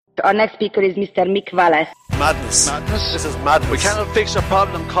Our next speaker is Mr. Mick Wallace. Madness. Madness? This is madness. We cannot fix a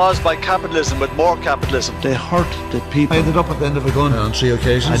problem caused by capitalism with more capitalism. They hurt the people. I ended up at the end of a gun on 3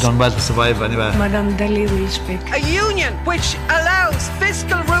 occasions. I done well to survive anyway. Madame Deli will speak. A union which allows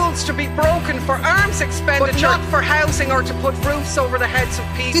fiscal rules to be broken for arms expenditure, but not for housing or to put roofs over the heads of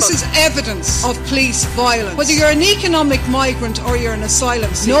people. This is evidence of police violence. Whether you're an economic migrant or you're an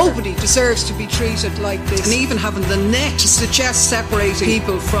asylum seeker, nobody deserves to be treated like this. And even having the net to suggest separating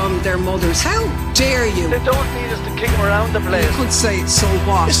people from their mothers. How dare you? They don't need us to kick them around the place. You could say, so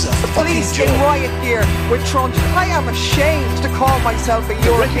what? This is a Police fucking in joke. riot gear with truncheons. I am ashamed to call myself a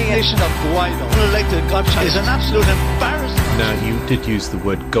European. Recognition of Guaido, unelected gobshite, is an absolute embarrassment. Now, you did use the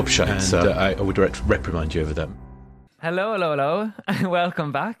word gobshite, and so I would reprimand you over that. Hello.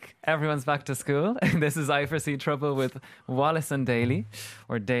 Welcome back. Everyone's back to school. This is I Foresee Trouble with Wallace and Daly,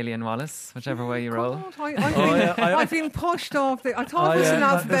 or Daly and Wallace, whichever way you roll. I've been pushed off. I thought it was in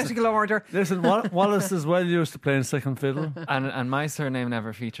alphabetical order. Listen, Wallace is well used to playing second fiddle. And my surname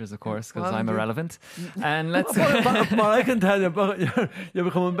never features, of course, because I'm irrelevant. And let's. but I can tell you, you're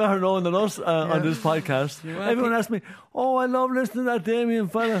becoming better known than us on this podcast. Everyone asks me, "Oh, I love listening to that Damien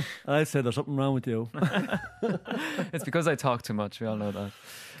fella." And I say, "There's something wrong with you." It's because I talk too much. We all know that.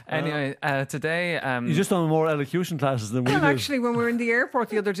 Anyway, today... you just done more elocution classes than we do. Actually, when we were in the airport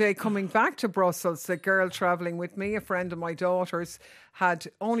the other day coming back to Brussels, a girl travelling with me, a friend of my daughter's, had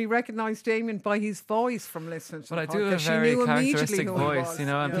only recognised Damien by his voice from listening to But the I podcast. do have a She very knew characteristic immediately who he voice, was. you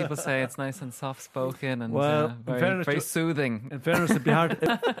know, and people say it's nice and soft-spoken and in fairness very to- soothing. In fairness, it'd be hard.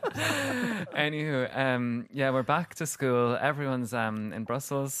 Anywho, we're back to school. Everyone's in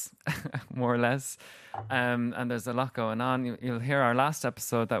Brussels, more or less. And there's a lot going on. You'll hear our last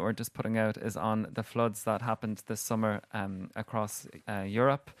episode that we're just putting out is on the floods that happened this summer across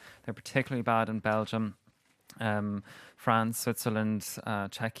Europe. They're particularly bad in Belgium, France, Switzerland,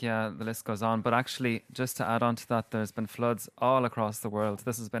 Czechia, the list goes on. But actually, just to add on to that, there's been floods all across the world.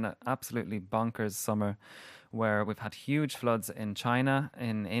 This has been an absolutely bonkers summer where we've had huge floods in China,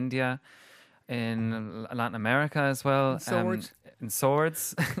 in India, in Latin America as well. In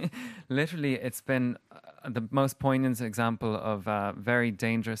Swords. Literally, it's been the most poignant example of very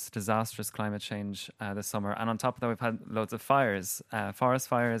dangerous, disastrous climate change this summer. And on top of that, we've had loads of fires, forest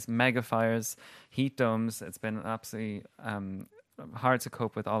fires, mega fires, heat domes. It's been absolutely hard to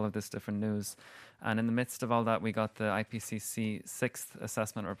cope with all of this different news. And in the midst of all that, we got the IPCC 6th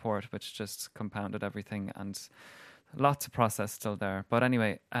assessment report, which just compounded everything, and a lot to process still there. But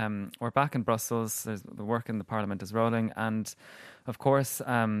anyway, we're back in Brussels. The work in the Parliament is rolling. And of course,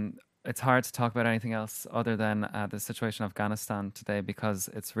 it's hard to talk about anything else other than the situation in Afghanistan today, because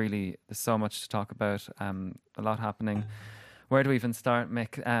it's really, there's so much to talk about, a lot happening. Where do we even start,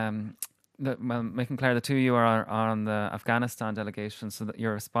 Mick? Mick and Claire, the two of you are on the Afghanistan delegation, so that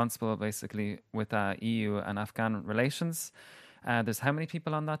you're responsible basically with EU and Afghan relations. There's how many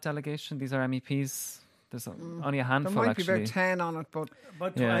people on that delegation? These are MEPs? There's only a handful, There might actually. be about 10 on it, but I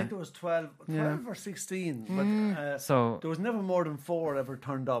think there was 12 or 16. But So there was never more than 4 ever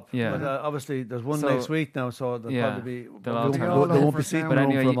turned up. Yeah. But obviously, there's one So- next week now, so there'll probably be. they'll all turn up. There won't be But seating But room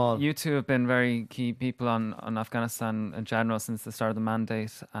anyway, for them all. you two have been very key people on Afghanistan in general since the start of the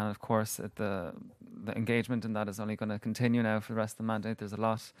mandate, and of course the engagement in that is only going to continue now for the rest of the mandate. There's a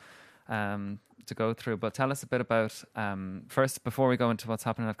lot to go through, but tell us a bit about first, before we go into what's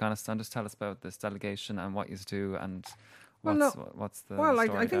happening in Afghanistan, just tell us about this delegation and what you do and what's the story I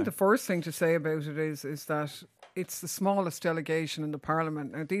think there? the first thing to say about it is that it's the smallest delegation in the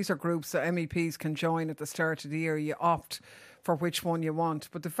Parliament. Now, these are groups that MEPs can join at the start of the year. You opt for which one you want.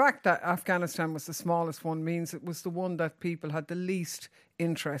 But the fact that Afghanistan was the smallest one means it was the one that people had the least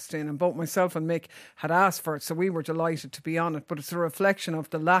interest in. And both myself and Mick had asked for it, so we were delighted to be on it. But it's a reflection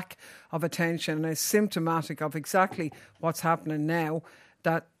of the lack of attention, and it's symptomatic of exactly what's happening now,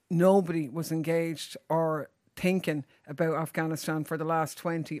 that nobody was engaged or thinking about Afghanistan for the last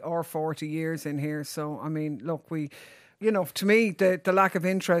 20 or 40 years in here. So, I mean, look, to me, the lack of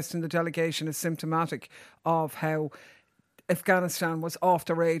interest in the delegation is symptomatic of how Afghanistan was off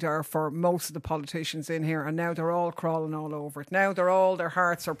the radar for most of the politicians in here, and now they're all crawling all over it. Now their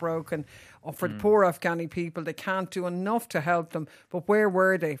hearts are broken. For the poor Afghani people, they can't do enough to help them. But where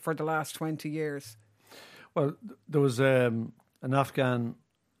were they for the last 20 years? Well, there was an Afghan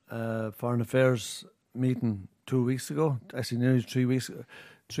Foreign Affairs meeting 2 weeks ago, actually nearly 3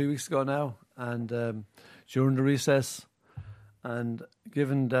 weeks ago now, and during the recess, and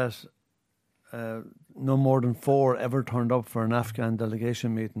given that no more than 4 ever turned up for an Afghan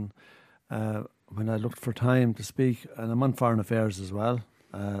delegation meeting, when I looked for time to speak, and I'm on Foreign Affairs as well,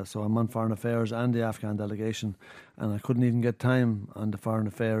 So I'm on Foreign Affairs and the Afghan delegation, and I couldn't even get time on the Foreign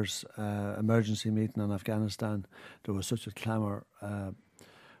Affairs emergency meeting on Afghanistan. There was such a clamour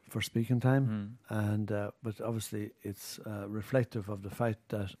for speaking time, and but obviously it's reflective of the fact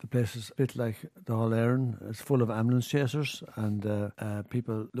that the place is a bit like the All Éireann. It's full of ambulance chasers and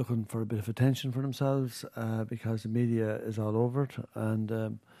people looking for a bit of attention for themselves because the media is all over it,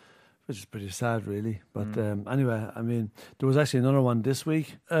 and which is pretty sad, really. But anyway, I mean, there was actually another one this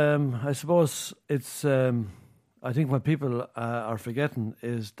week. I suppose it's. I think what people are forgetting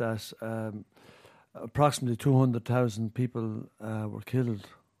is that approximately 200,000 people were killed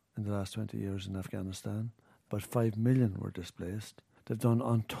in the last 20 years in Afghanistan, but 5 million were displaced. They've done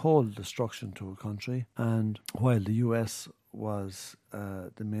untold destruction to a country, and while the US was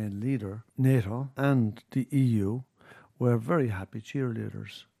the main leader, NATO and the EU were very happy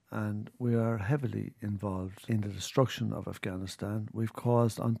cheerleaders, and we are heavily involved in the destruction of Afghanistan. We've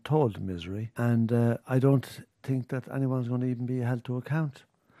caused untold misery, and I don't think that anyone's going to even be held to account.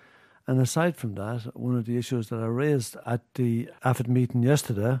 And aside from that, one of the issues that I raised at the AFID meeting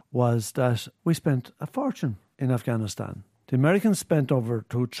yesterday was that we spent a fortune in Afghanistan. The Americans spent over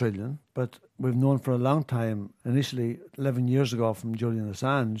 $2 trillion, but we've known for a long time, initially 11 years ago from Julian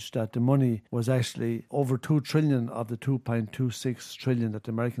Assange, that the money was actually over $2 trillion of the $2.26 trillion that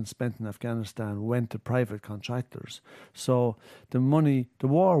the Americans spent in Afghanistan went to private contractors. So the money, the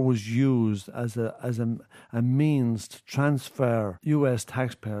war was used as a means to transfer US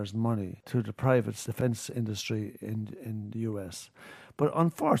taxpayers' money to the private defence industry in the US. But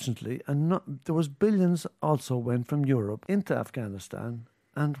unfortunately, there was billions also went from Europe into Afghanistan.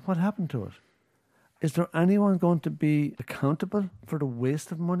 And what happened to it? Is there anyone going to be accountable for the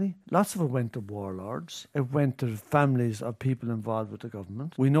waste of money? Lots of it went to warlords. It went to families of people involved with the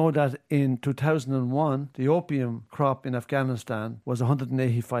government. We know that in 2001, the opium crop in Afghanistan was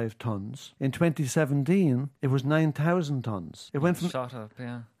 185 tons. In 2017, it was 9,000 tons. It went from shot up,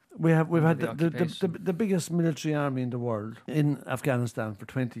 yeah. We've had the biggest military army in the world in Afghanistan for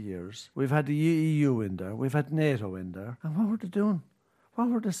 20 years. We've had the EU in there. We've had NATO in there. And what were they doing? What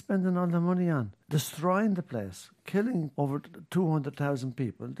were they spending all the money on? Destroying the place, killing over 200,000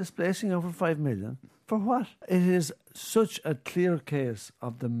 people, displacing over 5 million. For what? It is such a clear case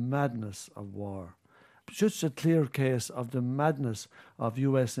of the madness of war. Such a clear case of the madness of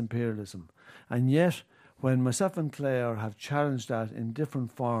US imperialism. And yet, when myself and Claire have challenged that in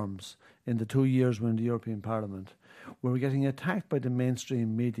different forms in the 2 years we're in the European Parliament, we're getting attacked by the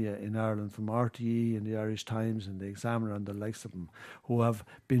mainstream media in Ireland, from RTE and the Irish Times and the Examiner and the likes of them, who have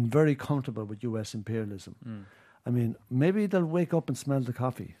been very comfortable with US imperialism. I mean, maybe they'll wake up and smell the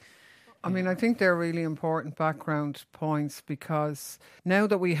coffee. I mean, I think they're really important background points, because now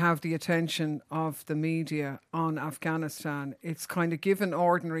that we have the attention of the media on Afghanistan, it's kind of given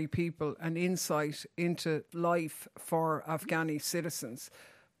ordinary people an insight into life for Afghani citizens.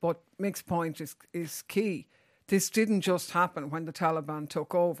 But Mick's point is key. This didn't just happen when the Taliban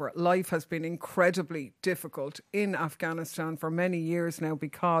took over. Life has been incredibly difficult in Afghanistan for many years now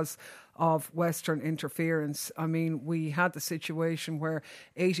because of Western interference. I mean, we had the situation where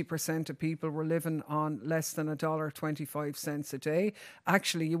 80% of people were living on less than $1.25 a day.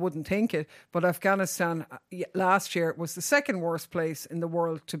 Actually, you wouldn't think it, but Afghanistan last year was the second worst place in the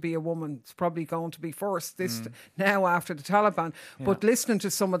world to be a woman. It's probably going to be first now after the Taliban. Yeah. But listening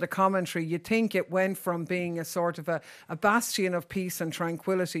to some of the commentary, you think it went from being a sort of a bastion of peace and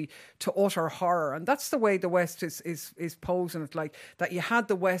tranquility to utter horror. And that's the way the West is posing it, like that you had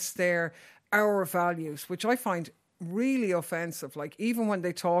the West there, our values, which I find really offensive. Like, even when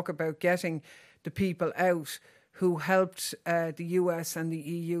they talk about getting the people out who helped the US and the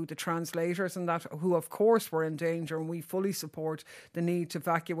EU, the translators and that, who of course were in danger, and we fully support the need to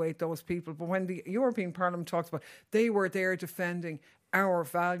evacuate those people. But when the European Parliament talks about they were there defending our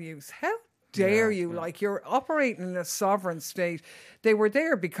values, how dare you? Like, you're operating in a sovereign state. They were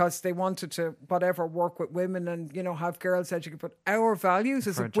there because they wanted to, whatever, work with women and, you know, have girls educated. But our values,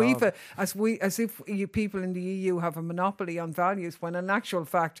 as if you people in the EU have a monopoly on values, when in actual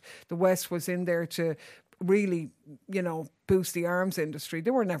fact the West was in there to really, you know, boost the arms industry.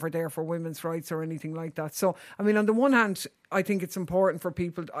 They were never there for women's rights or anything like that. So, I mean, on the one hand, I think it's important for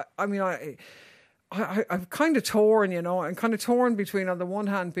people. I'm kind of torn, you know. I'm kind of torn between, on the one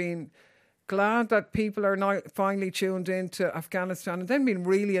hand, being glad that people are now finally tuned into Afghanistan, and then being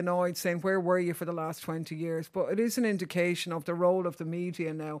really annoyed, saying, where were you for the last 20 years? But it is an indication of the role of the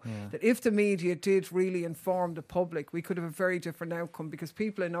media now, that if the media did really inform the public, we could have a very different outcome, because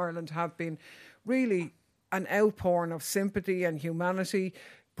people in Ireland have been really an outpouring of sympathy and humanity,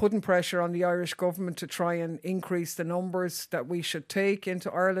 putting pressure on the Irish government to try and increase the numbers that we should take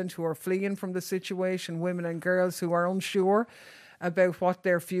into Ireland who are fleeing from the situation, women and girls who are unsure about what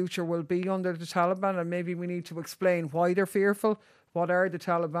their future will be under the Taliban, and maybe we need to explain why they're fearful. What are the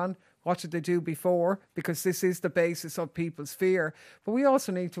Taliban? What did they do before? Because this is the basis of people's fear. But we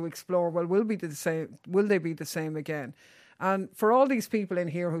also need to explore, well, will they be the same again? And for all these people in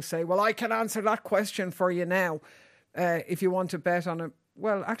here who say, well, I can answer that question for you now, if you want to bet on it,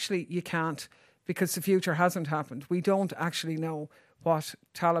 well, actually you can't, because the future hasn't happened. We don't actually know what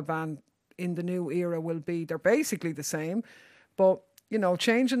Taliban in the new era will be. They're basically the same. But, you know,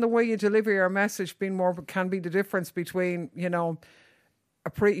 changing the way you deliver your message can be the difference between, you know, a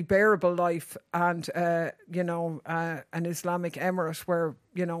pretty bearable life and, an Islamic emirate where,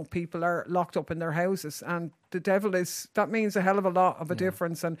 you know, people are locked up in their houses. And that means a hell of a lot of a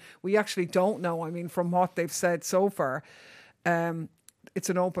difference. And we actually don't know. I mean, from what they've said so far, it's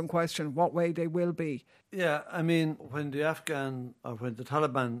an open question what way they will be. Yeah, I mean, when the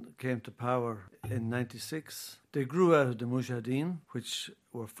Taliban came to power in 96, they grew out of the Mujahideen, which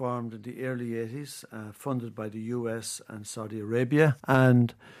were formed in the early 80s, funded by the US and Saudi Arabia.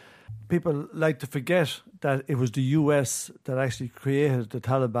 And people like to forget that it was the US that actually created the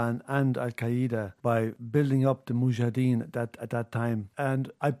Taliban and Al-Qaeda by building up the Mujahideen at that time.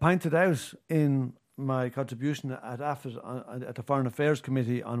 And I pointed out in my contribution at AFID, at the Foreign Affairs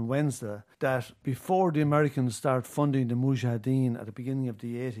Committee on Wednesday, that before the Americans started funding the Mujahideen at the beginning of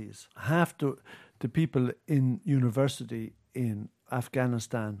the 80s, half the people in university in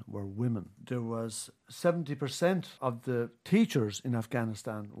Afghanistan were women. There was 70% of the teachers in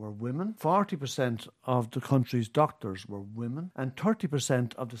Afghanistan were women, 40% of the country's doctors were women, and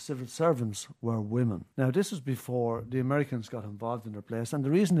 30% of the civil servants were women. Now, this was before the Americans got involved in the place, and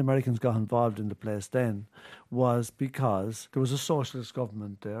the reason the Americans got involved in the place then was because there was a socialist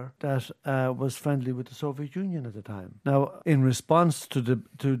government there that was friendly with the Soviet Union at the time. Now, in response to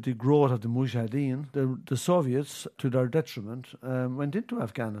the growth of the Mujahideen, the Soviets, to their detriment, went into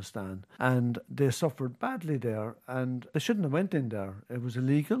Afghanistan, and they suffered badly there, and they shouldn't have went in there. It was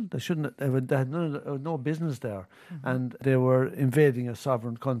illegal. They had no business there, and they were invading a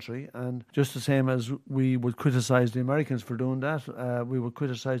sovereign country. And just the same as we would criticise the Americans for doing that, we would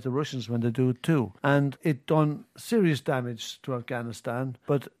criticise the Russians when they do it too. And it done serious damage to Afghanistan.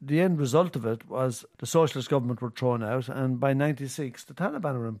 But the end result of it was the socialist government were thrown out, and by 96 the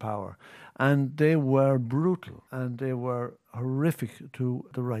Taliban were in power, and they were brutal and they were horrific to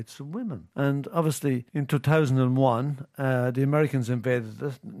the rights of women. And obviously in 2001 the Americans invaded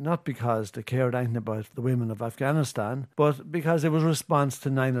it, not because they cared anything about the women of Afghanistan, but because it was a response to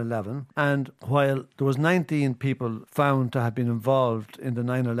 9/11. And while there was 19 people found to have been involved in the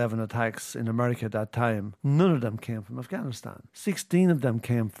 9/11 attacks in America at that time, none of them came from Afghanistan. 16 of them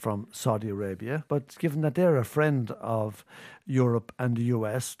came from Saudi Arabia, but given that they're a friend of Europe and the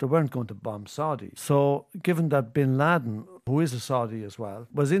US, they weren't going to bomb Saudi. So given that bin Laden, who is a Saudi as well,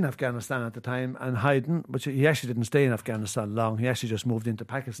 was in Afghanistan at the time and hiding, but he actually didn't stay in Afghanistan long. He actually just moved into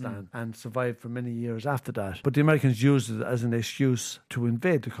Pakistan and survived for many years after that. But the Americans used it as an excuse to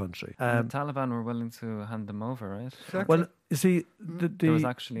invade the country. The Taliban were willing to hand them over, right? Exactly. Well, you see, the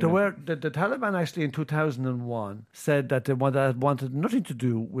Taliban actually in 2001 said that they wanted nothing to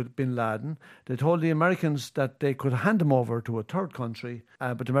do with bin Laden. They told the Americans that they could hand him over to a third country,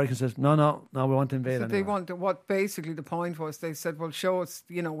 but the Americans said, no, we want to invade. So they what basically the point was, they said, well, show us,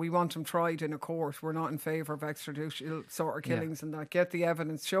 we want him tried in a court. We're not in favour of extrajudicial sort of killings and that. Get the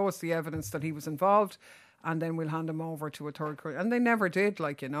evidence, show us the evidence that he was involved, and then we'll hand him over to a third country. And they never did,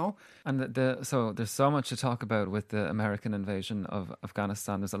 And so there's so much to talk about with the American invasion of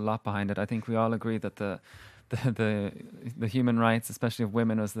Afghanistan. There's a lot behind it. I think we all agree that the human rights, especially of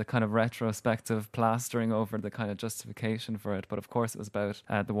women, was the kind of retrospective plastering over the kind of justification for it. But of course it was about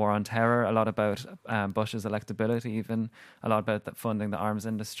the war on terror, a lot about Bush's electability, even a lot about funding the arms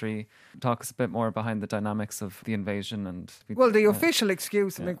industry. Talk us a bit more behind the dynamics of the invasion. The official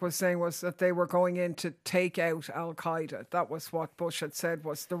excuse, I think, was that they were going in to take out Al-Qaeda. That was what Bush had said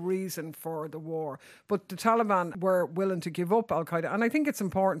was the reason for the war. But the Taliban were willing to give up Al-Qaeda. And I think it's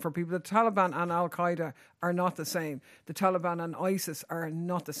important for people, the Taliban and Al-Qaeda are not the same. The Taliban and ISIS are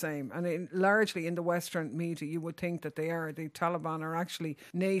not the same. And largely in the Western media, you would think that they are. The Taliban are actually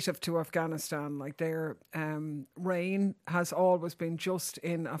native to Afghanistan. Like their reign has always been just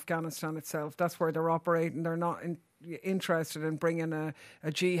in Afghanistan itself. That's where they're operating. They're not interested in bringing a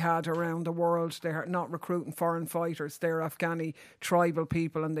jihad around the world. They're not recruiting foreign fighters. They're Afghani tribal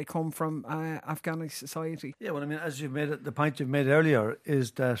people, and they come from Afghani society. Yeah, well, I mean, as you've made it, the point you've made earlier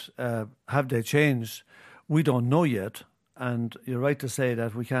is that have they changed? We don't know yet. and you're right to say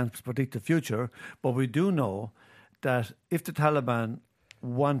that we can't predict the future, but we do know that if the Taliban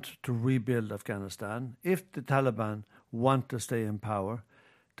want to rebuild Afghanistan, if the Taliban want to stay in power,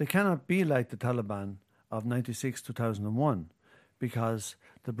 they cannot be like the Taliban of 96-2001, because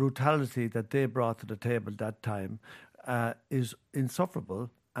the brutality that they brought to the table that time is insufferable,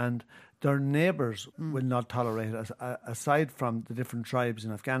 and their neighbours will not tolerate it, aside from the different tribes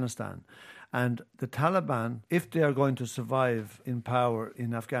in Afghanistan. And the Taliban, if they are going to survive in power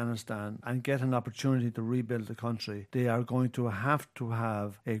in Afghanistan and get an opportunity to rebuild the country, they are going to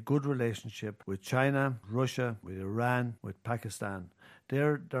have a good relationship with China, Russia, with Iran, with Pakistan.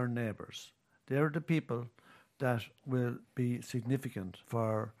 They're their neighbours. They're the people that will be significant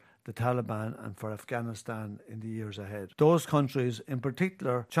for the Taliban and for Afghanistan in the years ahead. Those countries, in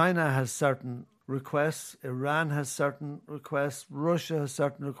particular, China has certain requests, Iran has certain requests, Russia has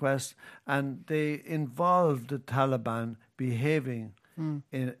certain requests, and they involve the Taliban behaving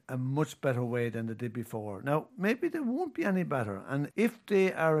in a much better way than they did before. Now, maybe they won't be any better, and if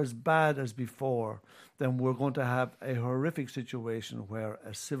they are as bad as before, then we're going to have a horrific situation where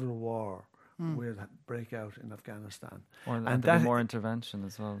a civil war will break out in Afghanistan. Or and there'll be more intervention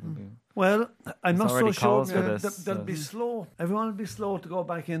as well. Well, I'm not so sure. They'll be slow. Everyone will be slow to go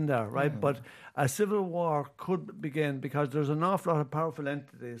back in there, right? But a civil war could begin because there's an awful lot of powerful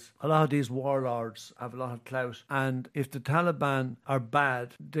entities. A lot of these warlords have a lot of clout. And if the Taliban are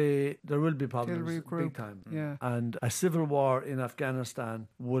bad, there will be problems big time. Yeah. And a civil war in Afghanistan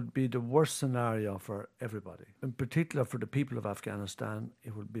would be the worst scenario for everybody. In particular for the people of Afghanistan,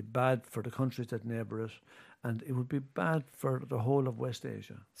 it would be bad for the countries that neighbour it, and it would be bad for the whole of West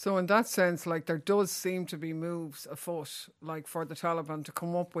Asia. So in that sense, like, there does seem to be moves afoot, like, for the Taliban to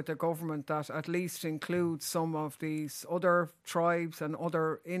come up with a government that at least includes some of these other tribes and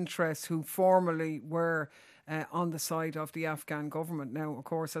other interests who formerly were on the side of the Afghan government. Now, of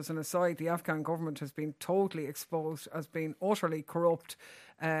course, as an aside, the Afghan government has been totally exposed as being utterly corrupt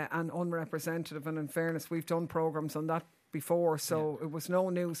and unrepresentative. And in fairness, we've done programmes on that before, so it was no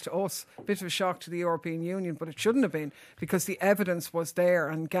news to us. A bit of a shock to the European Union, but it shouldn't have been, because the evidence was there,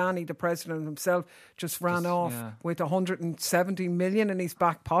 and Ghani, the president himself, just ran off with 170 million in his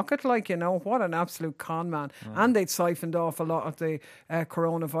back pocket. Like, you know, what an absolute con man. And they'd siphoned off a lot of the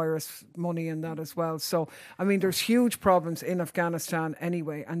coronavirus money in that as well. So, I mean, there's huge problems in Afghanistan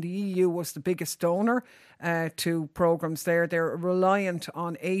anyway, and the EU was the biggest donor to programmes there. They're reliant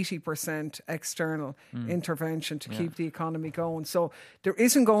on 80% external intervention to keep the economy going. So there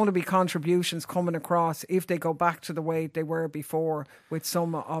isn't going to be contributions coming across if they go back to the way they were before with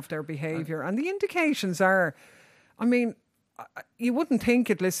some of their behaviour. And the indications are, I mean, you wouldn't think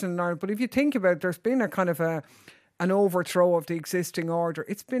it listening now, but if you think about it, there's been a kind of an overthrow of the existing order.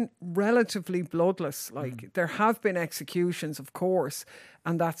 It's been relatively bloodless. Like, there have been executions, of course,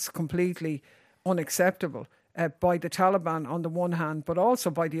 and that's completely unacceptable by the Taliban on the one hand, but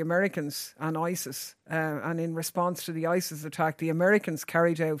also by the Americans and ISIS. And in response to the ISIS attack, the Americans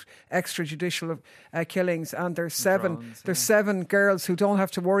carried out extrajudicial killings, and there's seven girls who don't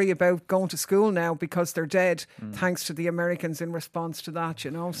have to worry about going to school now because they're dead, thanks to the Americans in response to that, you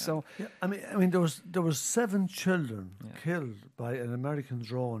know. Yeah. So I mean there was 7 children killed by an American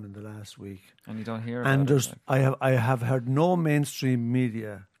drone in the last week, and you don't hear about it. And I have heard no mainstream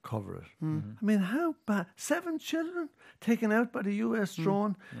media cover it. I mean, how bad? 7 children taken out by the US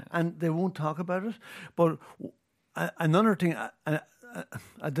drone, and they won't talk about it. But another thing,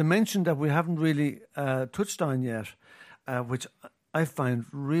 a dimension that we haven't really touched on yet, which I find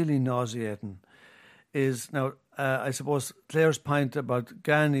really nauseating, is now, I suppose Claire's point about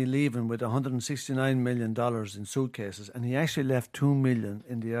Ghani leaving with $169 million in suitcases, and he actually left $2 million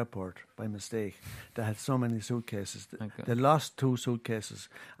in the airport by mistake. They had so many suitcases. They lost 2 suitcases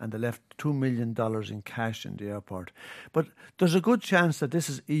and they left $2 million in cash in the airport. But there's a good chance that this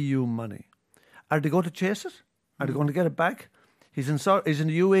is EU money. Are they going to chase it? Are they going to get it back? He's in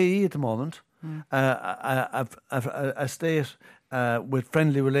the UAE at the moment, a state with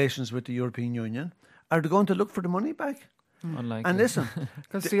friendly relations with the European Union. Are they going to look for the money back? Unlikely. And listen,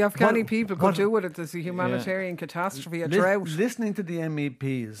 because the Afghani people could do with it. There's a humanitarian catastrophe, a drought. Listening to the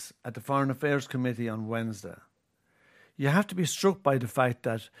MEPs at the Foreign Affairs Committee on Wednesday, you have to be struck by the fact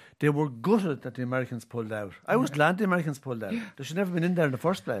that they were gutted that the Americans pulled out. I was glad the Americans pulled out. They should never have been in there in the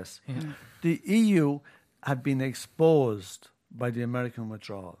first place. Yeah. The EU had been exposed by the American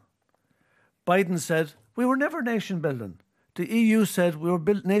withdrawal. Biden said, we were never nation building. The EU said we were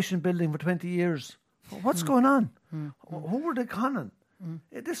nation building for 20 years. What's going on? Who were they conning?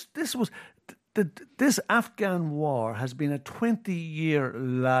 This Afghan war has been a 20-year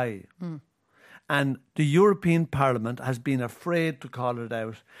lie. And the European Parliament has been afraid to call it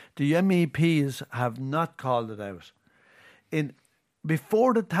out. The MEPs have not called it out.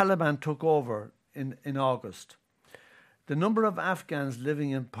 Before the Taliban took over in August, the number of Afghans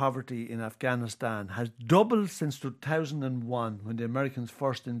living in poverty in Afghanistan has doubled since 2001, when the Americans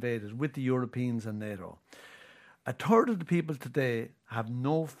first invaded with the Europeans and NATO. A third of the people today have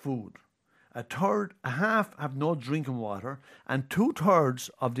no food. A half have no drinking water, and 2/3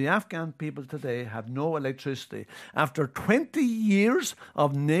 of the Afghan people today have no electricity. After 20 years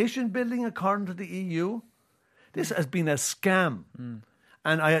of nation building, according to the EU, this has been a scam.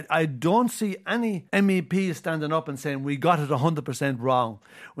 And I don't see any MEP standing up and saying we got it 100% wrong.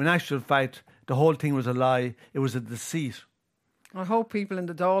 When in actual fact, the whole thing was a lie. It was a deceit. I hope people in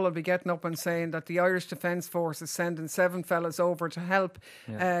the Dáil will be getting up and saying that the Irish Defence Force is sending 7 fellas over to help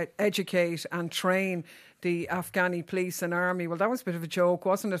educate and train the Afghani police and army. Well, that was a bit of a joke,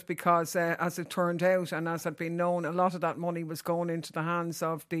 wasn't it? Because as it turned out, and as had been known, a lot of that money was going into the hands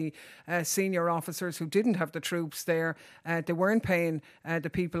of the senior officers who didn't have the troops there. They weren't paying the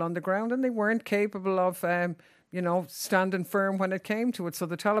people on the ground, and they weren't capable of standing firm when it came to it. So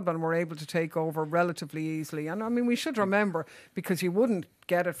the Taliban were able to take over relatively easily. And I mean, we should remember, because you wouldn't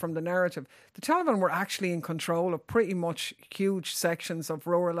get it from the narrative, the Taliban were actually in control of pretty much huge sections of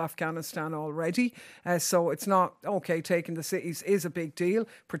rural Afghanistan already. So it's not, okay, taking the cities is a big deal,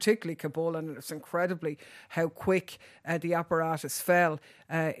 particularly Kabul, and it's incredibly how quick the apparatus fell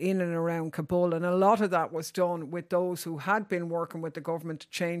in and around Kabul. And a lot of that was done with those who had been working with the government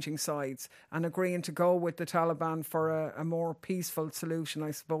changing sides and agreeing to go with the Taliban for a more peaceful solution,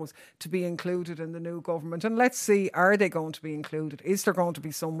 I suppose, to be included in the new government. And let's see, are they going to be included? Is there going to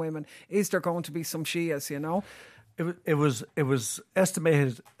be some women? Is there going to be some Shias, It was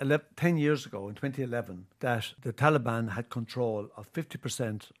estimated 10 years ago, in 2011, that the Taliban had control of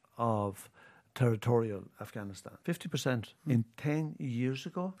 50% of territorial Afghanistan. 50% in 10 years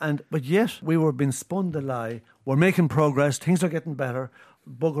ago. But yet we were being spun the lie. We're making progress. Things are getting better.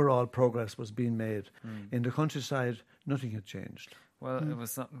 Bugger all progress was being made. In the countryside, nothing had changed. Well, it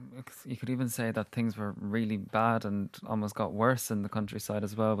was. You could even say that things were really bad and almost got worse in the countryside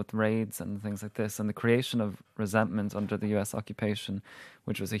as well, with raids and things like this, and the creation of resentment under the US occupation,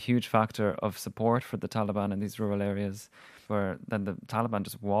 which was a huge factor of support for the Taliban in these rural areas, where then the Taliban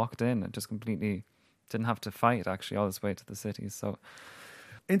just walked in and just completely didn't have to fight, actually, all this way to the cities. So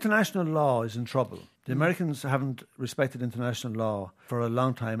international law is in trouble. The Americans haven't respected international law for a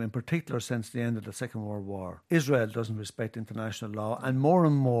long time, in particular since the end of the Second World War. Israel doesn't respect international law, and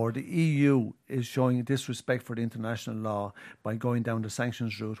more the EU is showing disrespect for the international law by going down the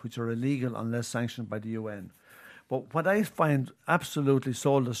sanctions route, which are illegal unless sanctioned by the UN. But what I find absolutely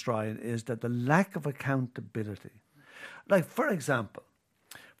soul-destroying is that the lack of accountability. Like, for example,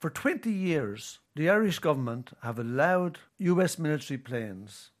 for 20 years, the Irish government have allowed US military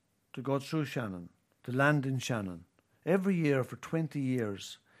planes to go through Shannon, to land in Shannon, every year for 20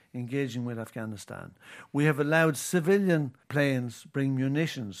 years, engaging with Afghanistan. We have allowed civilian planes bring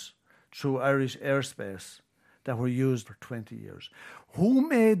munitions through Irish airspace that were used for 20 years. Who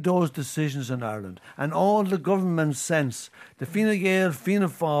made those decisions in Ireland? And all the government sense, the Fine Gael, Fianna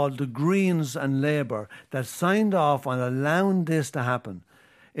Fáil, the Greens and Labour, that signed off on allowing this to happen.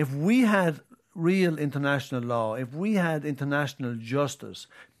 If we had real international law, if we had international justice,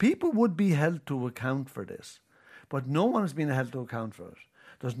 people would be held to account for this. But no one has been held to account for it.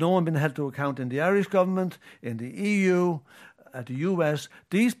 There's no one been held to account in the Irish government, in the EU, at the US.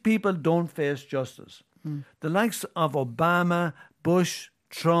 These people don't face justice. The likes of Obama, Bush,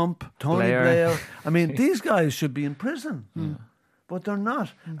 Trump, Tony Blair. I mean, these guys should be in prison. But they're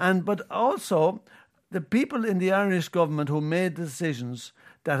not. But also, the people in the Irish government who made decisions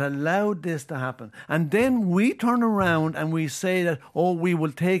that allowed this to happen. And then we turn around and we say that, we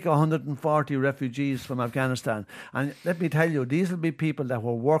will take 140 refugees from Afghanistan. And let me tell you, these will be people that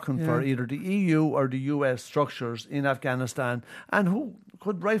were working for either the EU or the US structures in Afghanistan, and who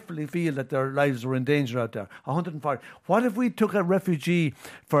could rightfully feel that their lives were in danger out there. 140. What if we took a refugee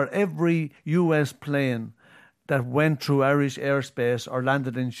for every US plane that went through Irish airspace or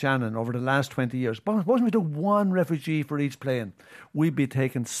landed in Shannon over the last 20 years? Suppose we took one refugee for each plane. We'd be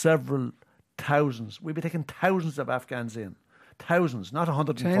taking several thousands. We'd be taking thousands of Afghans in. Thousands, not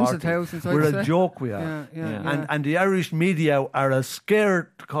 140. Tens of thousands, We're a joke, we are. And the Irish media are as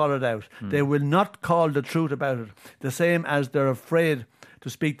scared to call it out. They will not call the truth about it. The same as they're afraid to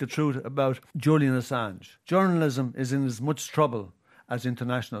speak the truth about Julian Assange. Journalism is in as much trouble as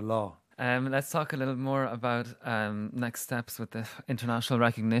international law. Let's talk a little more about next steps with the international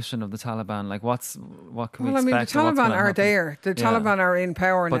recognition of the Taliban. Like, what can we expect? Well, I mean, the Taliban are there. The Taliban are in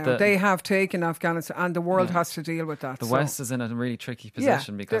power now. They have taken Afghanistan, and the world has to deal with that. The West is in a really tricky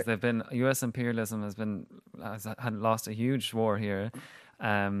position because US imperialism has lost a huge war here.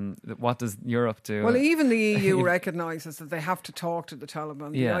 What does Europe do? Well, even the EU recognises that they have to talk to the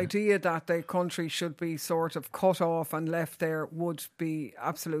Taliban. The Yeah. idea that the country should be sort of cut off and left there would be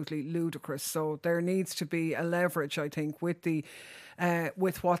absolutely ludicrous. So there needs to be a leverage, I think, with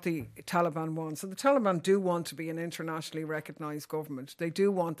what the Taliban wants. And the Taliban do want to be an internationally recognised government. They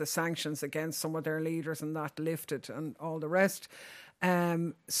do want the sanctions against some of their leaders and that lifted and all the rest.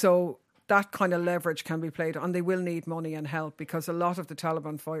 So that kind of leverage can be played, and they will need money and help because a lot of the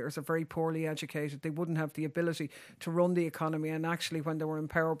Taliban fighters are very poorly educated. They wouldn't have the ability to run the economy, and actually when they were in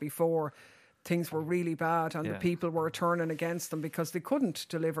power before, things were really bad and the people were turning against them because they couldn't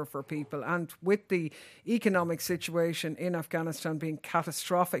deliver for people. And with the economic situation in Afghanistan being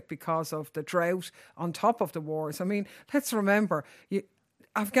catastrophic because of the drought on top of the wars, I mean, let's remember,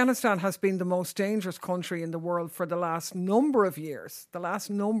 Afghanistan has been the most dangerous country in the world for the last number of years.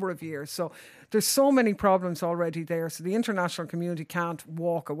 So there's so many problems already there. So the international community can't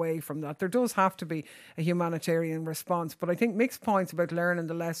walk away from that. There does have to be a humanitarian response. But I think Mick's points about learning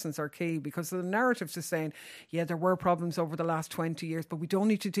the lessons are key because the narratives are saying, yeah, there were problems over the last 20 years, but we don't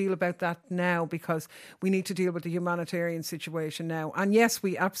need to deal about that now because we need to deal with the humanitarian situation now. And yes,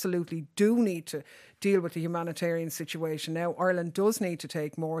 we absolutely do need to deal with the humanitarian situation now. Ireland does need to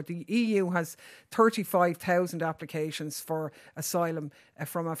take more. The EU has 35,000 applications for asylum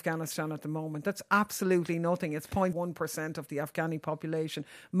from Afghanistan at the moment. That's absolutely nothing. It's 0.1% of the Afghani population.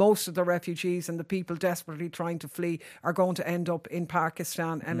 Most of the refugees and the people desperately trying to flee are going to end up in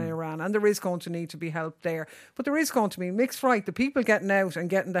Pakistan and Iran, and there is going to need to be help there. But there is going to be mixed right. The people getting out and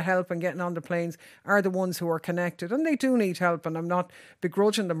getting the help and getting on the planes are the ones who are connected, and they do need help, and I'm not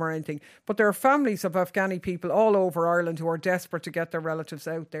begrudging them or anything. But there are families of Afghani people all over Ireland who are desperate to get their relatives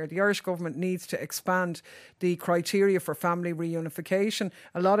out there. The Irish government needs to expand the criteria for family reunification.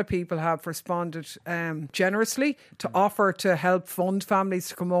 A lot of people have responded generously to offer to help fund families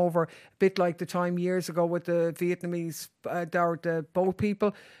to come over, a bit like the time years ago with the Vietnamese or the boat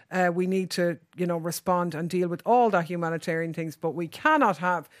people. We need to, respond and deal with all that humanitarian things, but we cannot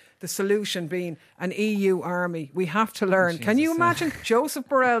have the solution being an EU army. We have to learn. Can you imagine Joseph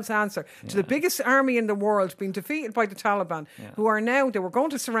Borrell's answer to the biggest army in the world being defeated by the Taliban, who are now, they were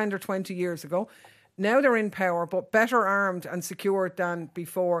going to surrender 20 years ago. Now they're in power, but better armed and secured than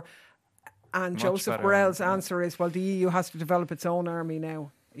before. And much Joseph Borrell's answer is, well, the EU has to develop its own army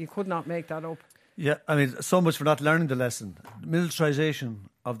now. You could not make that up. Yeah, I mean, so much for not learning the lesson. Militarisation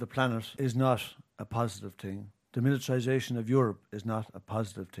of the planet is not a positive thing. The militarisation of Europe is not a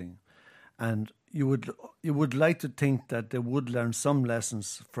positive thing. And you would like to think that they would learn some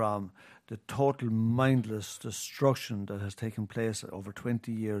lessons from the total mindless destruction that has taken place over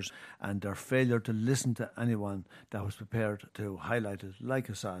 20 years and their failure to listen to anyone that was prepared to highlight it, like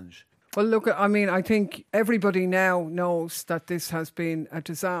Assange. Well, look, I mean, I think everybody now knows that this has been a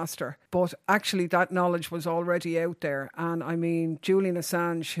disaster, but actually that knowledge was already out there. And I mean, Julian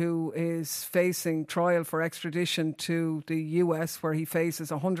Assange, who is facing trial for extradition to the US, where he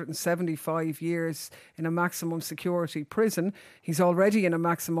faces 175 years in a maximum security prison. He's already in a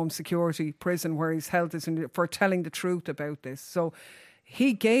maximum security prison where he's held for telling the truth about this. So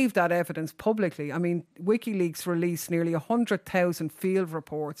he gave that evidence publicly. I mean, WikiLeaks released nearly 100,000 field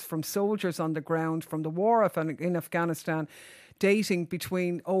reports from soldiers on the ground from the war in Afghanistan dating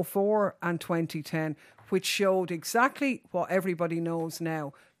between 2004 and 2010, which showed exactly what everybody knows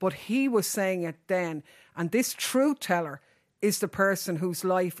now. But he was saying it then. And this truth teller is the person whose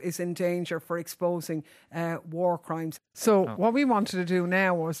life is in danger for exposing war crimes. So what we wanted to do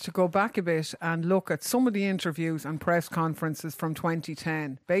now was to go back a bit and look at some of the interviews and press conferences from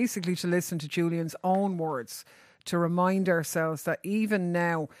 2010, basically to listen to Julian's own words, to remind ourselves that even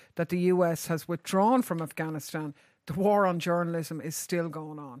now that the US has withdrawn from Afghanistan, the war on journalism is still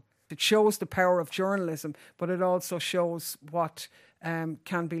going on. It shows the power of journalism, but it also shows what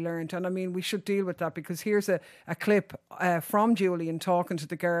can be learned. And I mean, we should deal with that because here's a clip from Julian talking to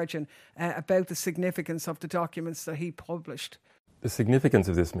The Guardian about the significance of the documents that he published. The significance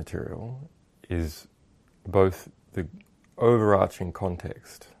of this material is both the overarching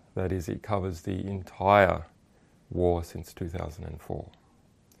context, that is, it covers the entire war since 2004,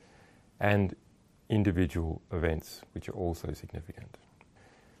 and individual events which are also significant.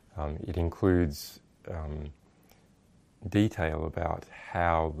 It includes detail about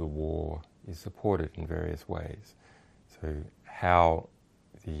how the war is supported in various ways. So how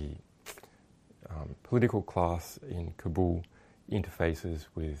the political class in Kabul interfaces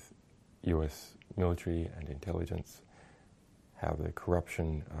with US military and intelligence, how the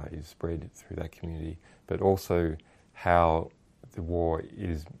corruption is spread through that community, but also how the war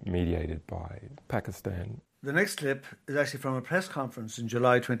is mediated by Pakistan. The next clip is actually from a press conference in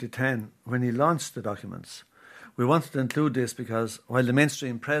July 2010 when he launched the documents. We wanted to include this because while the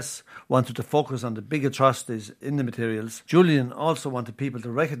mainstream press wanted to focus on the big atrocities in the materials, Julian also wanted people to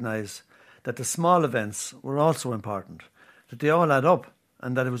recognise that the small events were also important, that they all add up,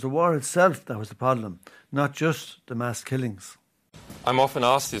 and that it was the war itself that was the problem, not just the mass killings. I'm often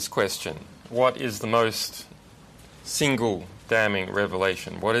asked this question: what is the most single damning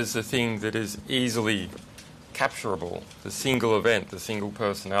revelation? What is the thing that is easily capturable? The single event, the single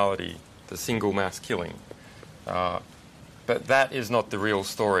personality, the single mass killing? But that is not the real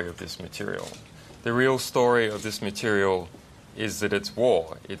story of this material. The real story of this material is that it's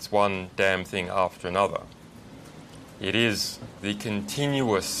war. It's one damn thing after another. It is the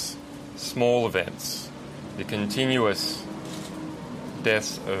continuous small events, the continuous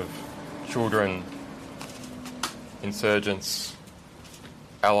deaths of children, insurgents,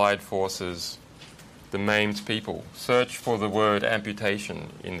 allied forces, the maimed people. Search for the word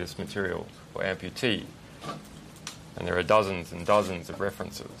amputation in this material, or amputee, and there are dozens and dozens of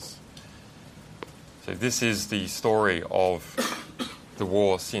references. So this is the story of the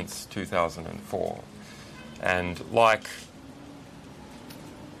war since 2004. And like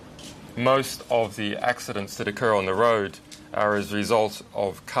most of the accidents that occur on the road are as a result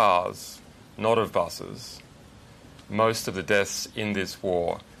of cars, not of buses, most of the deaths in this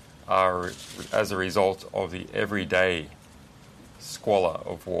war are as a result of the everyday squalor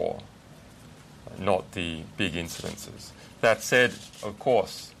of war, not the big incidences. That said, of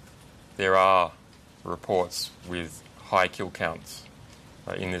course, there are reports with high kill counts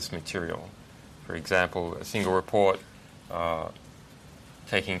in this material. For example, a single report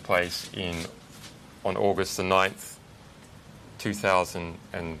taking place on August the 9th,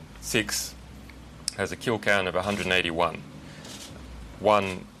 2006, has a kill count of 181.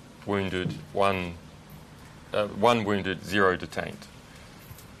 One wounded, zero detained.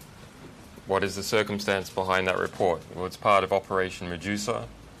 What is the circumstance behind that report? Well, it's part of Operation Medusa,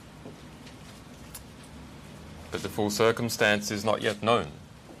 but the full circumstance is not yet known.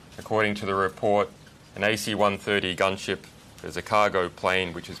 According to the report, an AC-130 gunship, there's a cargo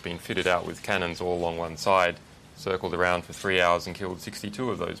plane which has been fitted out with cannons all along one side, circled around for 3 hours and killed 62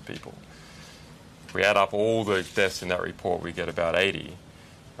 of those people. If we add up all the deaths in that report, we get about 80.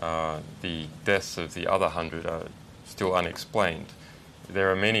 The deaths of the other 100 are still unexplained.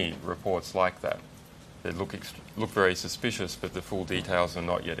 There are many reports like that. They look very suspicious, but the full details are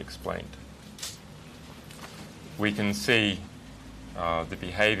not yet explained. We can see the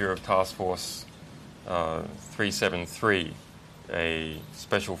behaviour of Task Force 373, a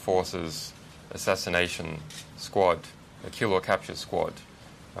Special Forces assassination squad, a kill or capture squad,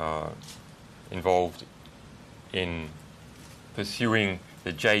 involved in pursuing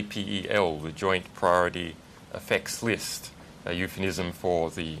the JPEL, the Joint Priority Effects List, a euphemism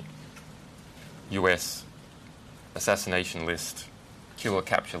for the US assassination list, kill or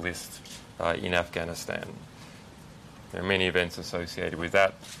capture list in Afghanistan. There are many events associated with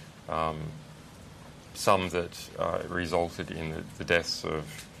that, some that resulted in the deaths of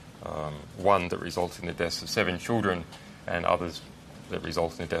one that resulted in the deaths of 7 children, and others that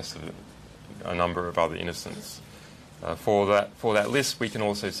resulted in the deaths of a number of other innocents. For that list, we can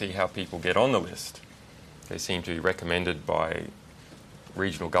also see how people get on the list. They seem to be recommended by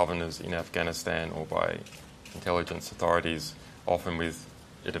regional governors in Afghanistan or by intelligence authorities, often with,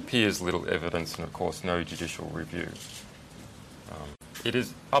 it appears, little evidence and, of course, no judicial review. It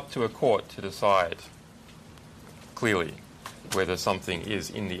is up to a court to decide clearly whether something is,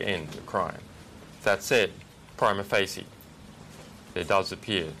 in the end, a crime. That said, prima facie, there does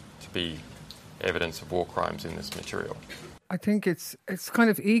appear to be evidence of war crimes in this material. I think it's kind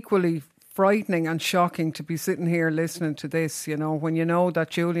of equally frightening and shocking to be sitting here listening to this, you know, when you know that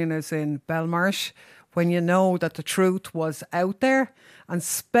Julian is in Belmarsh, when you know that the truth was out there and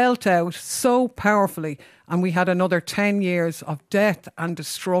spelt out so powerfully, and we had another 10 years of death and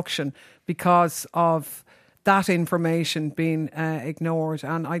destruction because of that information being ignored.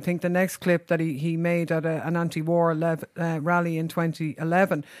 And I think the next clip that he made at an anti-war rally in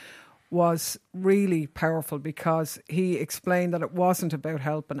 2011 was really powerful, because he explained that it wasn't about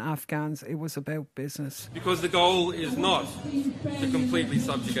helping Afghans, it was about business. Because the goal is not to completely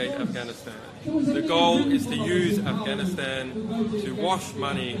subjugate Afghanistan. The goal is to use Afghanistan to wash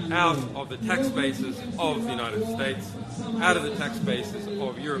money out of the tax bases of the United States, out of the tax bases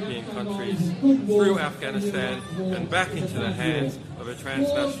of European countries, through Afghanistan and back into the hands of a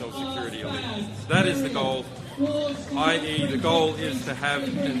transnational security elite. That is the goal, i.e. the goal is to have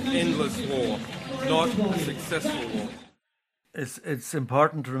an endless war, not a successful war. It's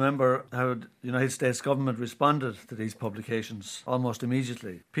important to remember how the United States government responded to these publications almost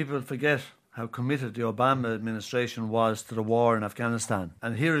immediately. People forget how committed the Obama administration was to the war in Afghanistan.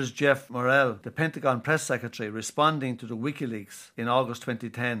 And here is Jeff Morrell, the Pentagon press secretary, responding to the WikiLeaks in August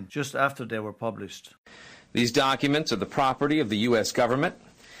 2010, just after they were published. These documents are the property of the U.S. government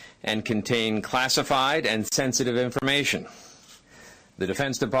and contain classified and sensitive information. The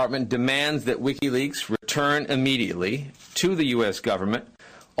Defense Department demands that WikiLeaks return immediately to the U.S. government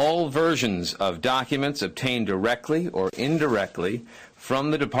all versions of documents obtained directly or indirectly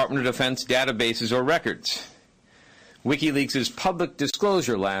from the Department of Defense databases or records. WikiLeaks' public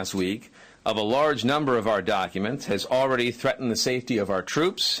disclosure last week of a large number of our documents has already threatened the safety of our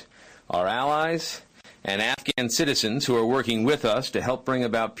troops, our allies, and Afghan citizens who are working with us to help bring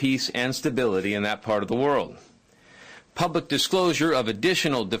about peace and stability in that part of the world. Public disclosure of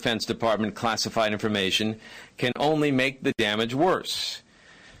additional Defense Department classified information can only make the damage worse.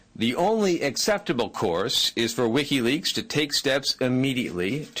 The only acceptable course is for WikiLeaks to take steps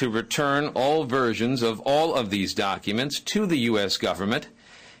immediately to return all versions of all of these documents to the U.S. government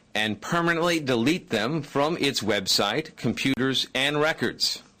and permanently delete them from its website, computers, and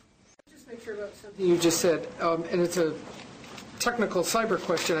records. Just make sure about something you just said, and it's a technical cyber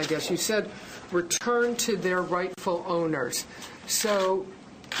question, I guess. You said return to their rightful owners. So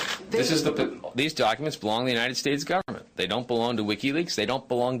these documents belong to the United States government. They don't belong to WikiLeaks. They don't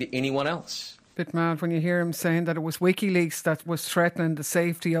belong to anyone else. Bit mad when you hear him saying that it was WikiLeaks that was threatening the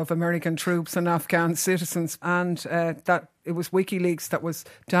safety of American troops and Afghan citizens, and that it was WikiLeaks that was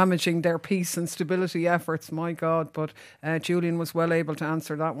damaging their peace and stability efforts. My God, but Julian was well able to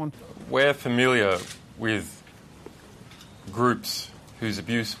answer that one. We're familiar with groups whose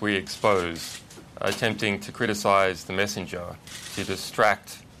abuse we expose, attempting to criticise the messenger, to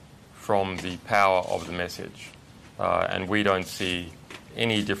distract from the power of the message. And we don't see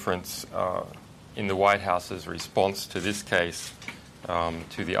any difference in the White House's response to this case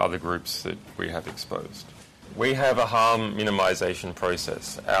to the other groups that we have exposed. We have a harm minimisation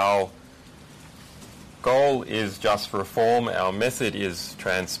process. Our goal is just reform. Our method is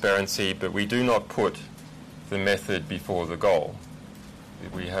transparency, but we do not put the method before the goal.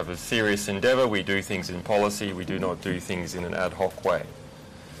 We have a serious endeavour. We do things in policy. We do not do things in an ad hoc way.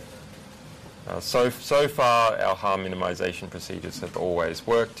 So far, our harm minimisation procedures have always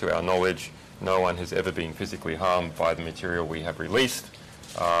worked. To our knowledge, no one has ever been physically harmed by the material we have released,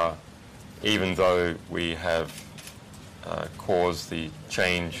 even though we have caused the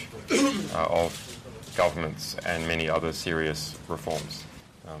change of governments and many other serious reforms.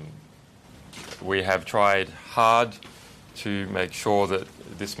 We have tried hard to make sure that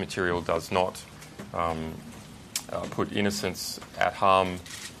this material does not put innocents at harm.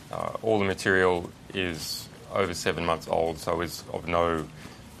 All the material is over 7 months old, so is of no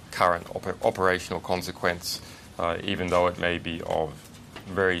current operational consequence, even though it may be of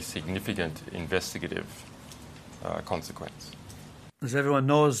very significant investigative consequence. As everyone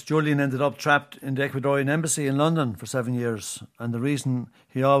knows, Julian ended up trapped in the Ecuadorian embassy in London for 7 years, and the reason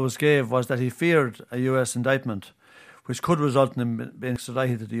he always gave was that he feared a US indictment, which could result in him being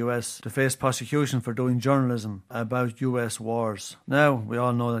extradited to the US to face prosecution for doing journalism about US wars. Now, we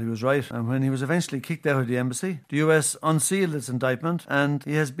all know that he was right, and when he was eventually kicked out of the embassy, the US unsealed its indictment, and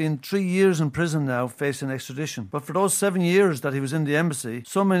he has been 3 years in prison now facing extradition. But for those 7 years that he was in the embassy,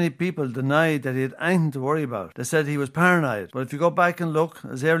 so many people denied that he had anything to worry about. They said he was paranoid. But if you go back and look,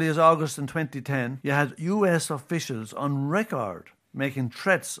 as early as August in 2010, you had US officials on record making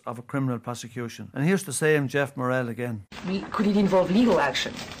threats of a criminal prosecution. And here's the same Jeff Morrell again. Could it involve legal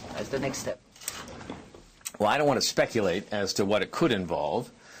action as the next step? Well, I don't want to speculate as to what it could involve.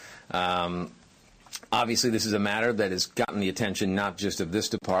 Obviously, this is a matter that has gotten the attention not just of this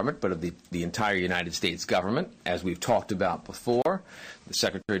department, but of the entire United States government. As we've talked about before, the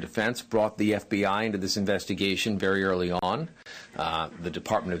Secretary of Defense brought the FBI into this investigation very early on. The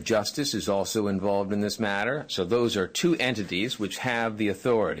Department of Justice is also involved in this matter. So those are two entities which have the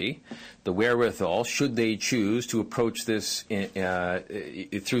authority, the wherewithal, should they choose to approach this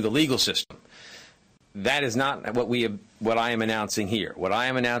through the legal system. That is not what I am announcing here. What I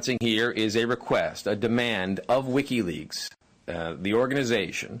am announcing here is a request, a demand of WikiLeaks, the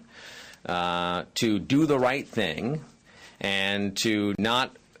organization, to do the right thing and to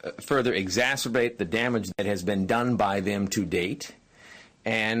not further exacerbate the damage that has been done by them to date,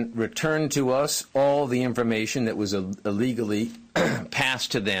 and return to us all the information that was illegally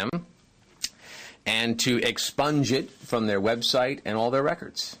passed to them, and to expunge it from their website and all their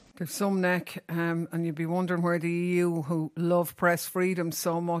records. There's some neck, and you'd be wondering where the EU, who love press freedom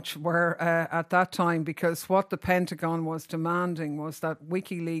so much, were at that time, because what the Pentagon was demanding was that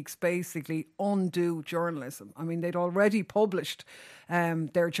WikiLeaks basically undo journalism. I mean, they'd already published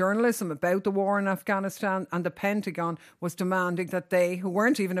their journalism about the war in Afghanistan, and the Pentagon was demanding that they, who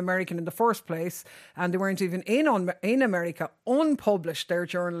weren't even American in the first place, and they weren't even in America, unpublish their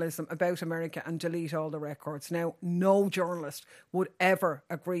journalism about America and delete all the records. Now, no journalist would ever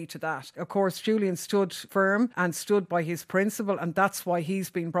agree to that. Of course, Julian stood firm and stood by his principle, and that's why he's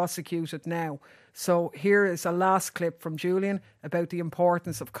been prosecuted now. So here is a last clip from Julian about the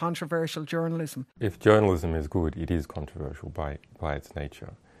importance of controversial journalism. If journalism is good, it is controversial by its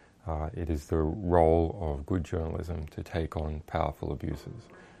nature. It is the role of good journalism to take on powerful abuses.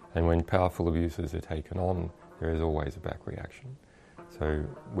 And when powerful abuses are taken on, there is always a back reaction. So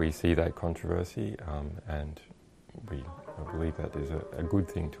we see that controversy, and I believe that is a good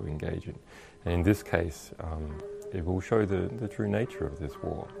thing to engage in. And in this case, it will show the true nature of this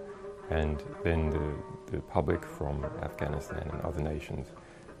war. And then the public from Afghanistan and other nations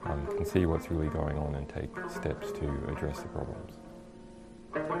can see what's really going on and take steps to address the problems.